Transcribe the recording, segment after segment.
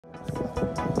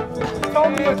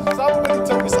Somebody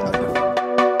tell me something.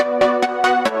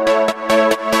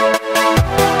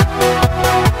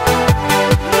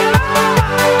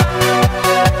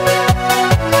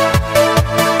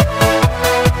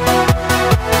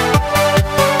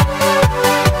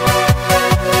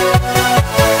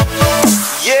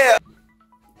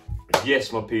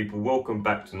 Yes, my people, welcome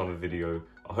back to another video.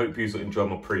 I hope you enjoyed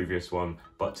my previous one,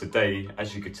 but today,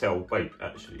 as you could tell, wait,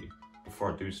 actually,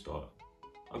 before I do start,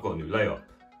 I've got a new layup.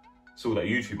 It's all that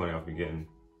YouTube money I've been getting.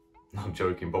 No, I'm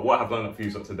joking, but what I've done for you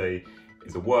today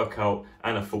is a workout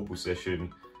and a football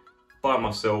session by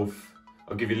myself.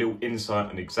 I'll give you a little insight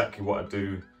on exactly what I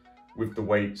do with the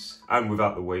weights and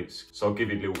without the weights. So I'll give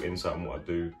you a little insight on what I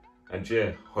do, and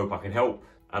yeah, hope I can help.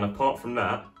 And apart from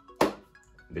that,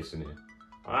 listen here.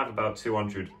 I have about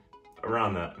 200,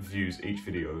 around that, views each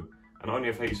video, and I only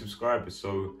have 80 subscribers,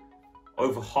 so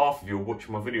over half of you are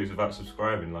watching my videos without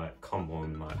subscribing. Like, come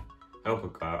on, like, help a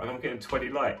guy out. And I'm getting 20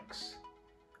 likes.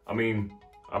 I mean,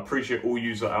 I appreciate all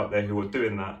yous out there who are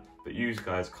doing that, but yous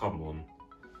guys, come on.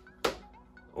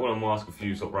 All I'm asking for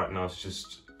yous right now is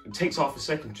just, it takes half a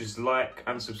second, just like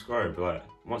and subscribe. Like,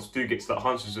 once you do get to that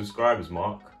 100 subscribers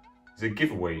mark, there's a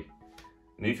giveaway.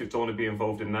 And if you don't want to be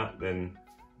involved in that, then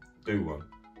do one.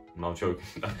 No, I'm joking.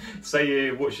 Say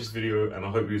yeah, watch this video, and I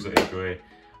hope you enjoy,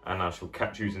 and I shall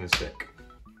catch you in a sec.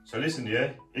 So listen,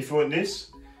 yeah, if you want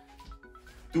this,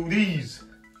 do these.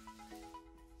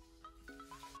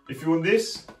 If you want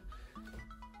this,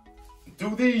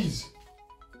 do these.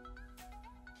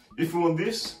 If you want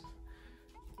this,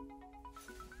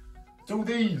 do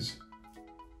these.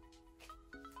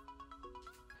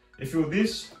 If you want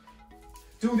this,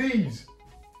 do these.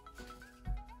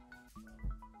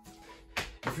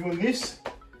 If you want this,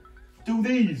 do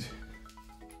these.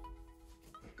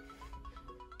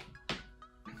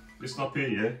 Listen up here,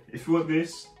 yeah? If you want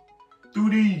this, do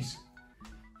these.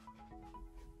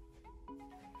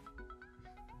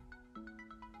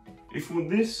 If you want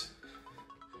this,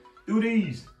 do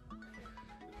these.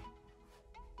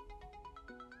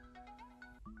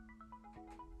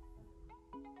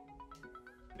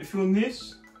 If you want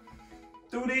this,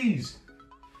 do these.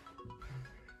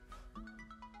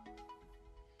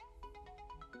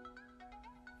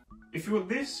 If you want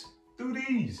this, do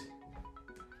these.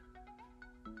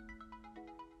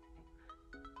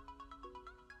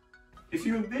 If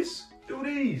you want this, do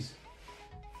these.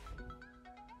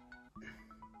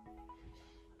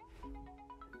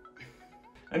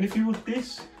 And if you want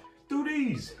this, do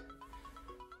these.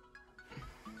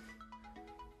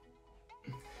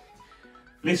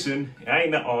 Listen, it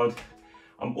ain't that hard.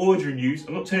 I'm ordering yous,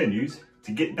 I'm not telling yous,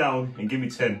 to get down and give me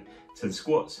 10. 10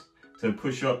 squats, 10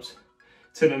 push-ups,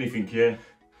 10 anything, yeah?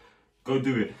 Go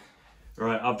do it.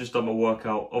 Right, I've just done my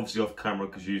workout, obviously off camera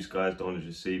because you guys don't want to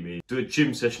just see me. Do a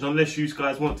gym session, unless you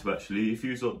guys want to actually. If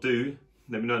you don't do,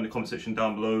 let me know in the comment section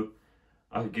down below.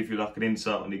 I could give you like an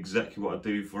insight on exactly what I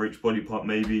do for each body part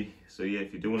maybe. So yeah,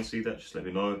 if you do want to see that, just let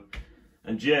me know.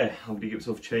 And yeah, I'm going to get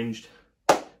myself changed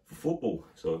for football,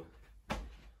 so.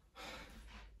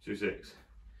 2-6.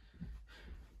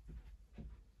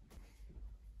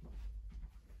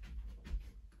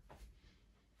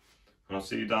 And I'll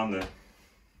see you down there.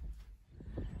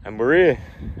 And we're here.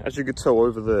 As you could tell,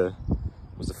 over there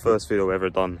was the first video I've ever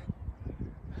done.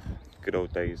 Good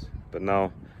old days. But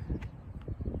now,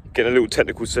 getting a little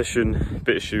technical session,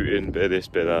 bit of shooting, bit of this,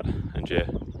 bit of that, and yeah.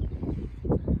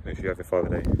 Make sure you have your 5 a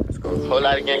day. Let's go. Whole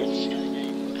lot of games.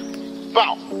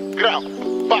 Bow, ground,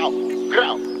 bow,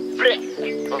 ground, flip.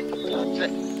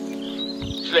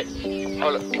 Slip,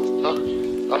 hold up,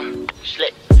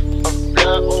 slip.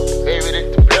 Blood, baby,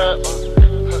 this the blood.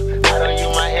 I don't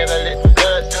use my hand, I let the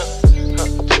blood come.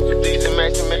 These are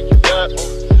match to make you blood.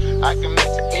 I can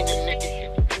make any nigga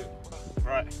hit.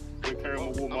 Right, we're carrying my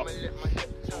warm up. All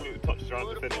little touches around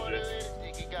the finish here.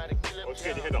 Let's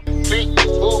get your head up. And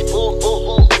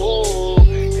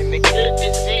the kid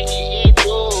is see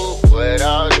too. What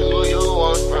all do you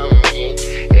want from me?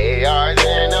 ARs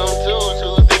and them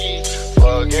 223.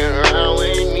 Fucking around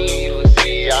with me, you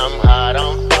see I'm hot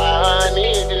on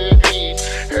 500 degrees.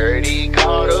 Heard he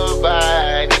caught a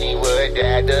body, but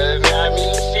that does not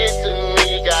mean shit to me.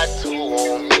 Got two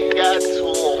on me, got two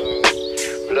on me.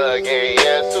 Plug in,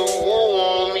 yes, two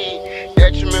on me.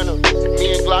 Detrimental, me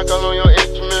and Glock all on your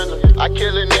instrumental. I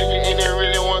kill a nigga and it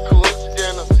really one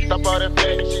coincidental. Stop all that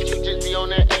fake shit, you just be on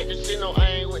that active shit. No, I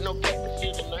ain't with no cactus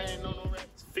shit, I ain't on no rap.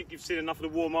 I think you've seen enough of the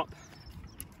warm up.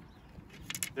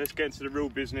 Let's get into the real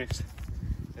business.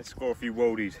 Let's score a few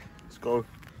worldies. Let's go.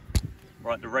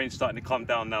 Right, the rain's starting to come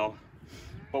down now.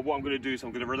 But what I'm going to do is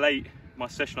I'm going to relate my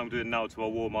session I'm doing now to our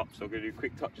warm up. So I'm going to do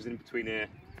quick touches in between here,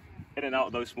 in and out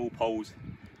of those small poles.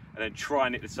 And and then try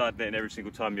and hit the side netting every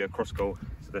single time you cross goal.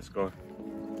 So let's go.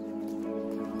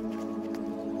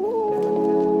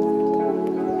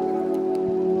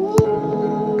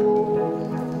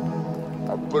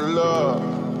 I pull up,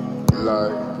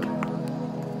 like,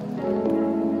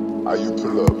 how you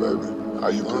pull up, baby? How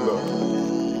you pull up?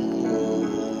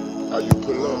 How you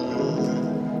pull up?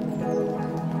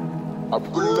 I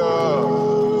pull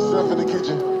up, step in the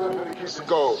kitchen, let's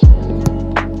go.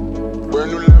 Brand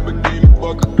new Lamborghini,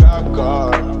 buck a cop car,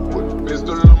 with a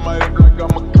pistol on my hip like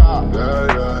I'm a cop.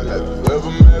 Yeah. Have you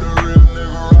ever met a real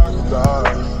nigga rock star?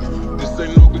 This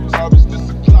ain't no guitar, bitch, this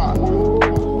a clock.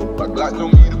 My Glock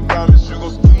told me to promise you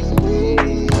gon' squeeze me.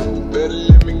 Better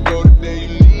let me go the day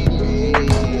you need me.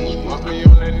 Must be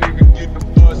on that nigga, get the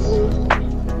bus.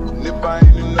 And if I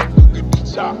ain't enough, go get the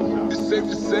chop. It's safe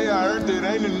to say I earned it,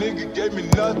 ain't a nigga gave me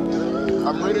nothing.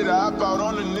 I'm ready to hop out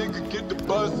on a nigga, get the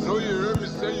bus. Know you heard me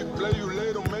say you play, you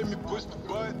late, don't make me push the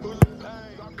button.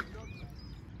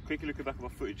 Quickly looking back at my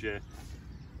footage here,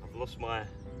 I've lost my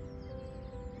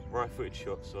right footage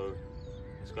shot, so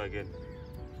let's go again.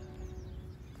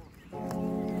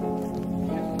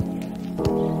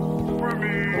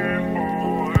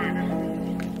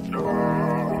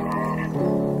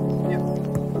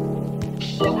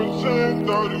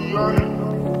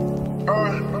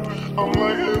 I'm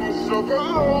like, hey, what's up,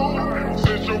 hello?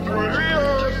 Since your pretty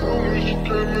ass, soon as you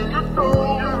came in the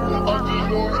door, I just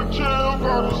wanna chill,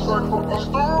 got a sack for us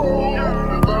to roll.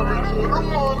 Married to the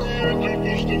money,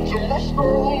 introduced her to my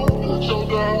stove. Showed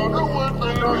her how to whip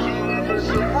and now she remix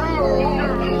it for low.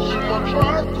 She my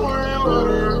track queen, let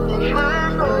her hit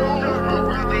the window.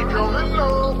 We be coming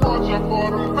up, watch out for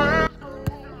them bands.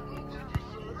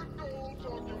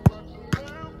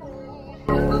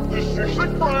 56 a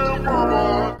gram,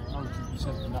 mama.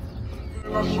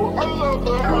 I swear I love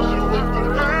her, how she with the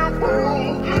Lambo.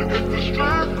 Hit the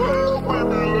strip club, we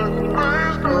be letting the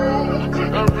fans go.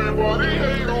 Everybody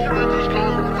hate her, we just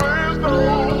call the fans though.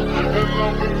 In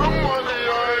love with the money,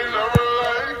 I ain't never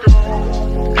let go.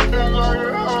 And like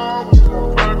it hard with my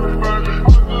baby, baby. I just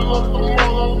love the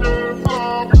mall, I'm getting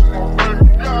flawed with my baby,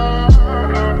 yeah.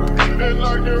 And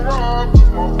like it hard with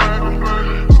my baby,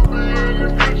 baby. I be in the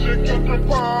kitchen, get the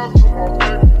pop with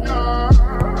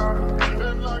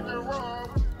my baby,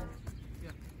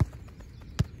 yeah.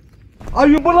 Are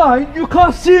you blind? You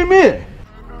can't see me!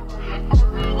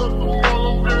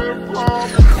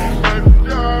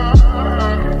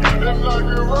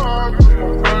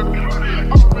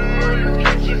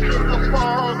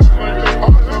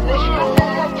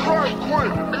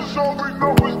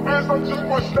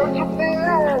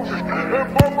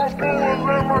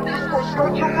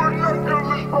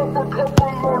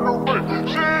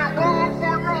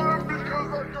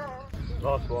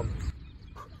 Last one.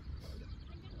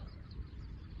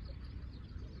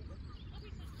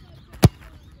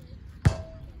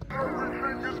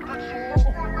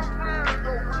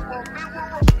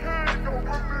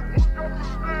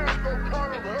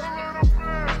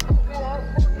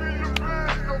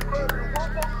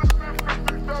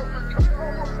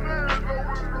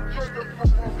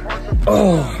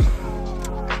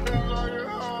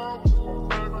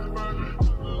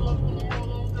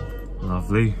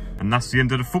 Lovely. And that's the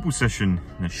end of the football session,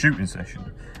 the shooting session.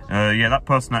 Yeah, that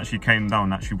person actually came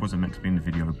down, actually wasn't meant to be in the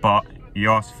video, but he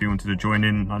asked if he wanted to join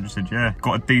in. I just said, yeah.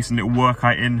 Got a decent little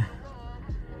workout in,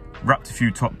 wrapped a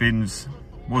few top bins,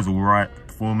 was all right,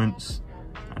 performance.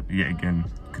 Yet again,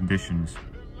 conditions.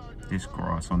 This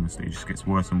grass, honestly, just gets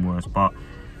worse and worse, but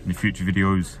in the future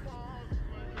videos,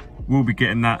 we'll be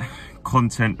getting that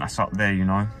content that's up there, you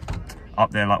know,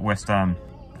 up there like West Ham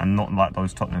and not like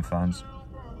those Tottenham fans.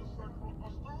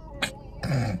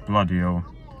 Bloody hell.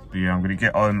 But yeah, I'm gonna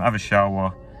get home, have a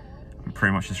shower, and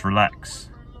pretty much just relax.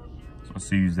 So I'll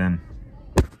see you then.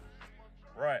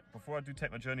 Right, before I do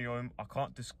take my journey home, I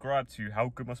can't describe to you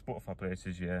how good my Spotify playlist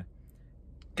is, yeah.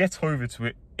 Get over to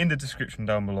it in the description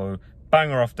down below.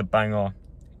 Banger after banger.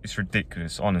 It's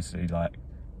ridiculous, honestly, like,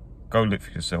 go look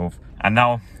for yourself. And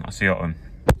now, I'll see you at home.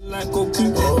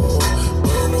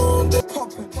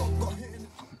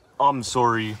 I'm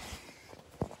sorry,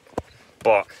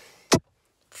 but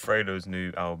Fredo's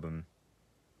new album,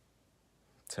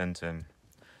 10/10.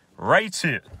 Rate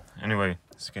it! Anyway,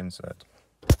 let's get inside.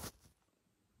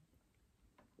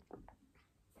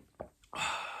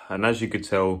 And as you could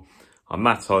tell, I'm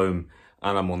at home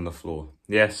and I'm on the floor.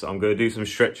 Yes, I'm going to do some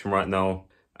stretching right now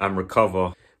and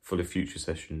recover for the future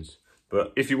sessions.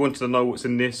 But if you wanted to know what's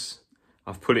in this,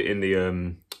 I've put it in the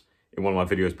in one of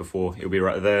my videos before. It'll be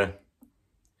right there.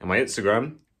 And my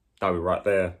Instagram, that'll be right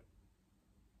there.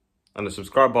 And the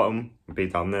subscribe button will be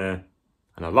down there.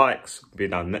 and the likes be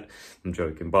down there. I'm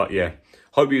joking, but yeah,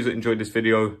 hope you enjoyed this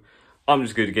video. I'm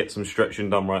just going to get some stretching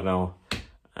done right now,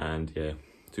 and yeah,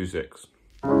 2-6.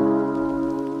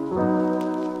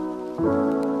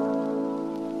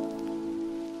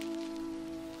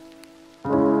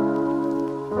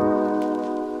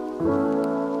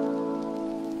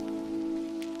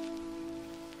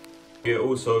 Yeah,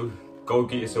 also go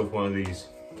get yourself one of these,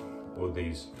 or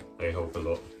these, they help a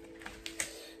lot.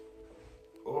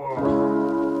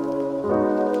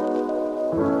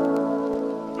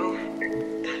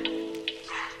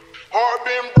 Heart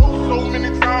been broke so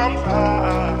many times, I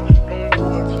don't know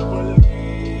what to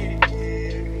believe.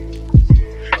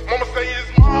 Mama say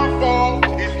it's my fault,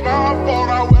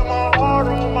 I wear my heart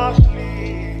on my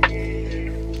sleeve.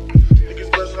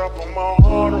 Niggas best I put my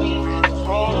heart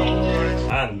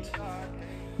on. And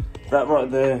that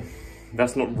right there,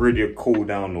 that's not really a cool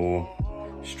down or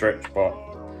stretch, but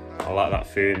I like that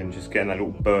feeling, just getting that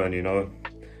little burn, you know.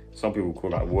 Some people call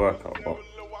that a workout, but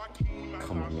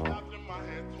come on now,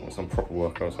 want some proper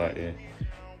workouts out here.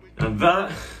 And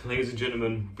that, ladies and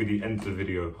gentlemen, will be the end of the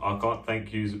video. I can't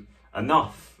thank you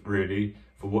enough, really,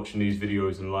 for watching these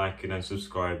videos and liking and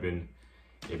subscribing.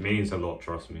 It means a lot,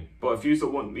 trust me. But if you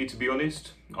don't want me to be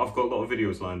honest, I've got a lot of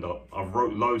videos lined up. I've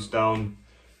wrote loads down,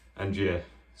 and yeah,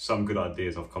 some good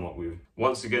ideas I've come up with.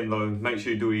 Once again though, make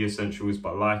sure you do your essentials by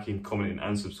liking, commenting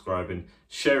and subscribing.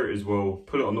 Share it as well,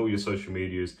 put it on all your social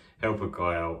medias, help a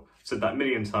guy out. I've said that a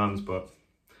million times, but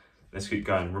let's keep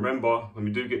going. Remember, when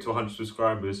we do get to 100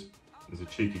 subscribers, there's a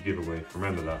cheeky giveaway,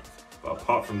 remember that. But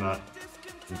apart from that,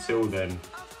 until then,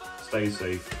 stay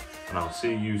safe, and I'll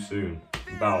see you soon.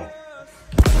 Bow.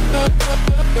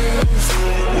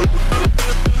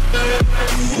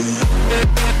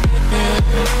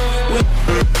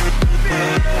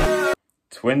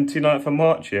 29th of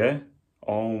March, yeah?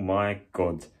 Oh my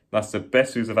God. That's the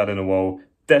best news I've had in a while,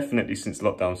 definitely since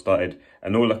lockdown started.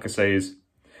 And all I can say is,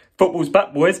 football's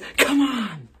back, boys. Come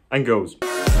on! And girls.